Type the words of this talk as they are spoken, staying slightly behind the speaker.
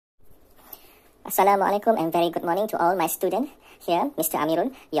Assalamualaikum and very good morning to all my students. Here, Mr.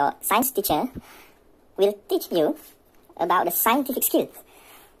 Amirul, your science teacher, will teach you about the scientific skills.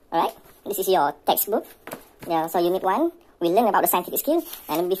 Alright, this is your textbook. So unit 1, we learn about the scientific skills.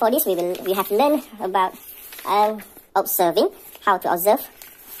 And before this, we have learned about observing, how to observe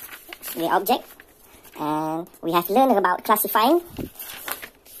the object. And we have learned about classifying.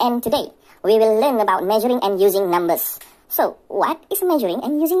 And today, we will learn about measuring and using numbers. So, what is measuring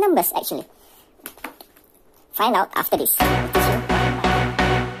and using numbers actually? Find out after this.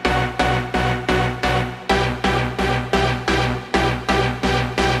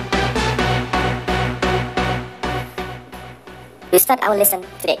 We start our lesson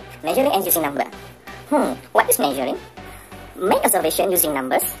today, measuring and using number. What is measuring? Make observation using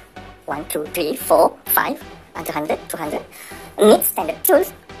numbers. 1, 2, 3, 4, 5, until 100, 200. Need standard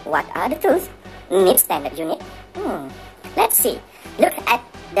tools. What are the tools? Need standard unit. Let's see. Look at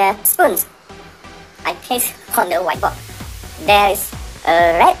the spoons I placed on the whiteboard. There is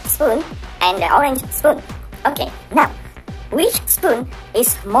a red spoon and the orange spoon. Okay, now, which spoon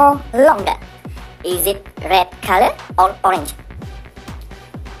is more longer? Is it red color or orange?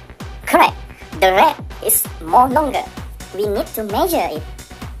 Correct, the red is more longer. We need to measure it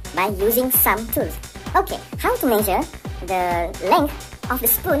by using some tools. Okay, how to measure the length of the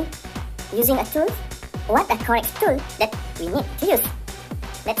spoon using a tool? What a correct tool that we need to use?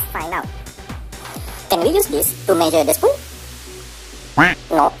 Let's find out. Can we use this to measure the spoon?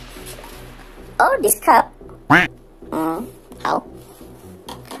 No. Or this cup? How?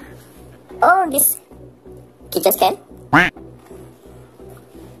 Or this kitchen scale?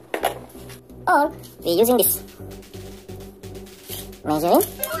 Or we're using this measuring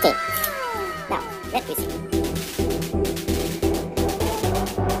tape. Now, let's see.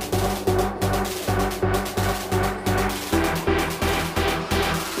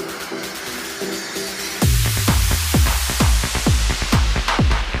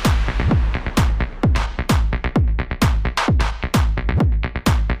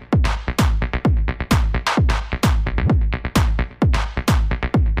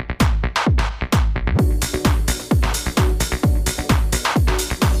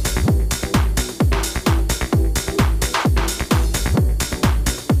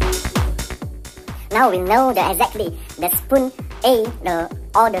 Now we know that exactly the spoon A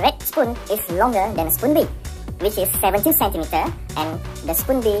or the red spoon is longer than the spoon B, which is 17 centimeter, and the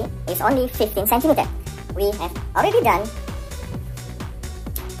spoon B is only 15 centimeter. We have already done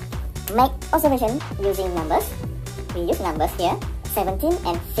make observation using numbers. We use numbers here, 17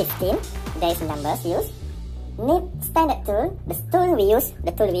 and 15. There is numbers used. Need standard tool. The tool we use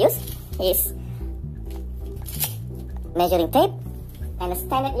is measuring tape. And the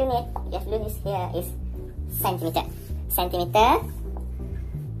standard unit you have to do this here is centimeter. Centimeter,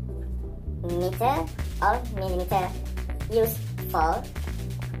 meter or millimeter used for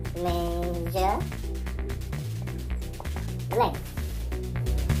measure the length.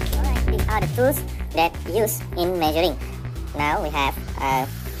 Alright, these are the tools that used in measuring. Now we have a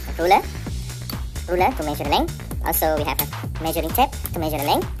ruler to measure the length. Also we have a measuring tape to measure the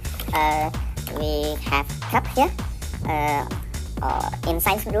length. We have cup here. In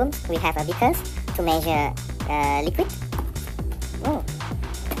science room, we have a beakers to measure liquid.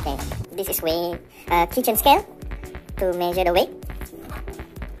 Okay, this is kitchen scale to measure the weight.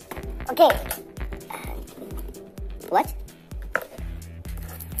 Okay, what?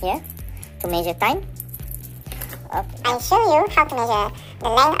 Here to measure time. Okay. I'll show you how to measure the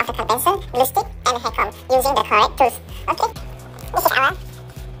length of the condenser, glue stick, and hair comb using the correct tools. Okay, this is our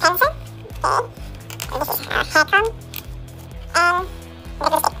pencil. Okay, and this is our hair comb.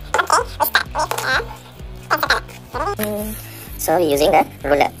 So using the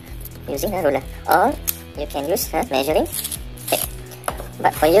ruler, or you can use the measuring tape.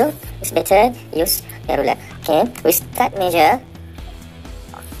 But for you, it's better use the ruler. Okay, we start measure.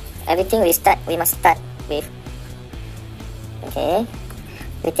 Everything we must start with. Okay,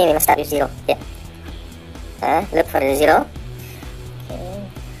 everything we must start with 0. Yeah. Look for the 0.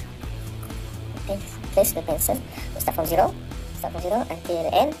 Okay. Place the pencil. We start from 0. Until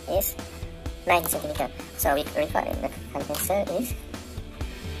the end is 9 centimeter. So we record the condenser is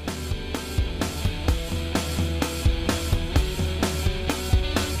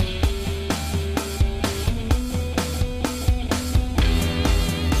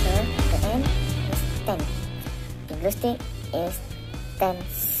the end is 10. The glue stick is 10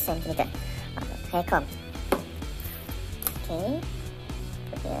 centimeter. Hair comb. Okay.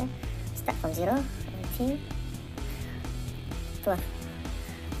 Put here. Start from 0 until 12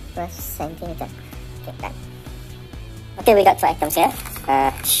 centimeter. Okay, done. Okay, we got 2 items here.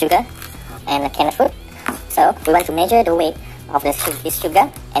 Sugar and a can of food. So we want to measure the weight of this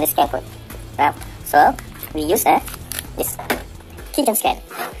sugar and this canned food. So we use this kitchen scale.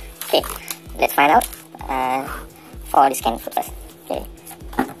 Okay, let's find out for this canned food first. Okay,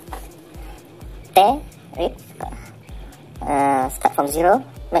 there it start from 0.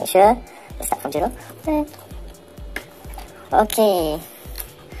 Make sure you start from 0. Okay,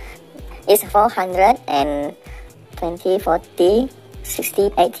 it's 420, 40,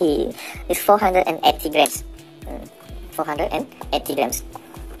 60, 80. It's 480 grams. 480 grams.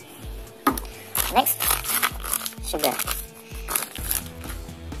 Next, sugar.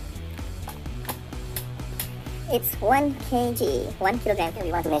 It's 1 kg, 1 kilogram.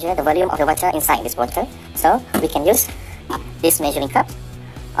 We want to measure the volume of the water inside this bottle. So we can use this measuring cup,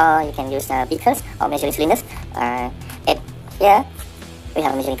 or you can use beakers or measuring cylinders. Here we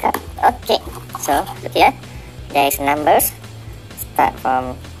have a measuring cup. Okay, so look here. There is numbers. Start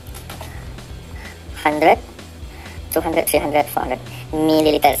from 100, 200, 300, 400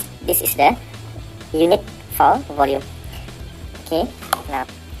 milliliters. This is the unit for volume. Okay, now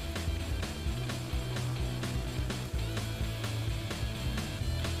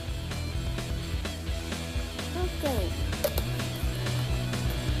okay.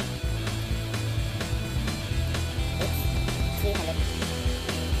 It's 300.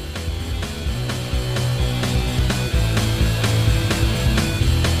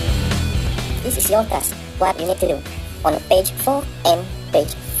 This is your task. What you need to do on page 4 and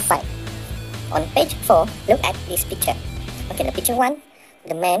page 5. On page 4, look at this picture. Okay, the picture 1,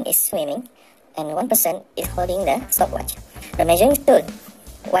 the man is swimming and one person is holding the stopwatch. The measuring tool,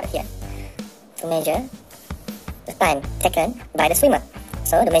 what here? To measure the time taken by the swimmer.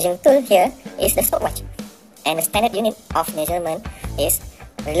 So the measuring tool here is the stopwatch. And the standard unit of measurement is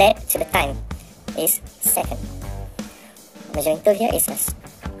related to the time is second. Measuring tool here is a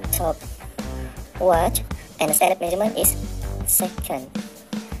stopwatch and the standard measurement is second.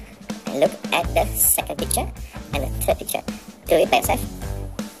 And look at the second picture and the third picture. Do it by yourself.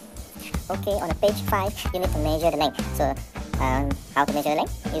 Okay, on the page 5, you need to measure the length. So, how to measure the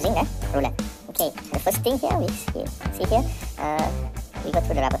length? Using the ruler. Okay, the first thing here we see here, we go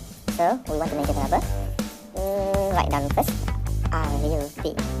through the rubber. So, we want to measure the rubber. Write down first.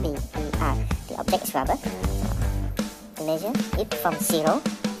 R-U-B-B-E-R. The object is rubber. To measure it from 0,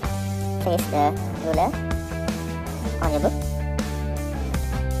 place the ruler on your book.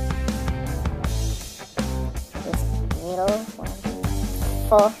 It's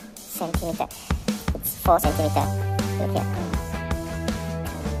 4 centimeter. It's 4 centimeter. Look here.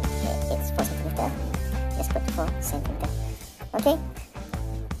 Okay, it's 4 centimeter. Let's put 4 centimeter. Okay.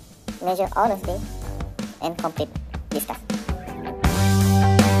 Measure all of them and complete.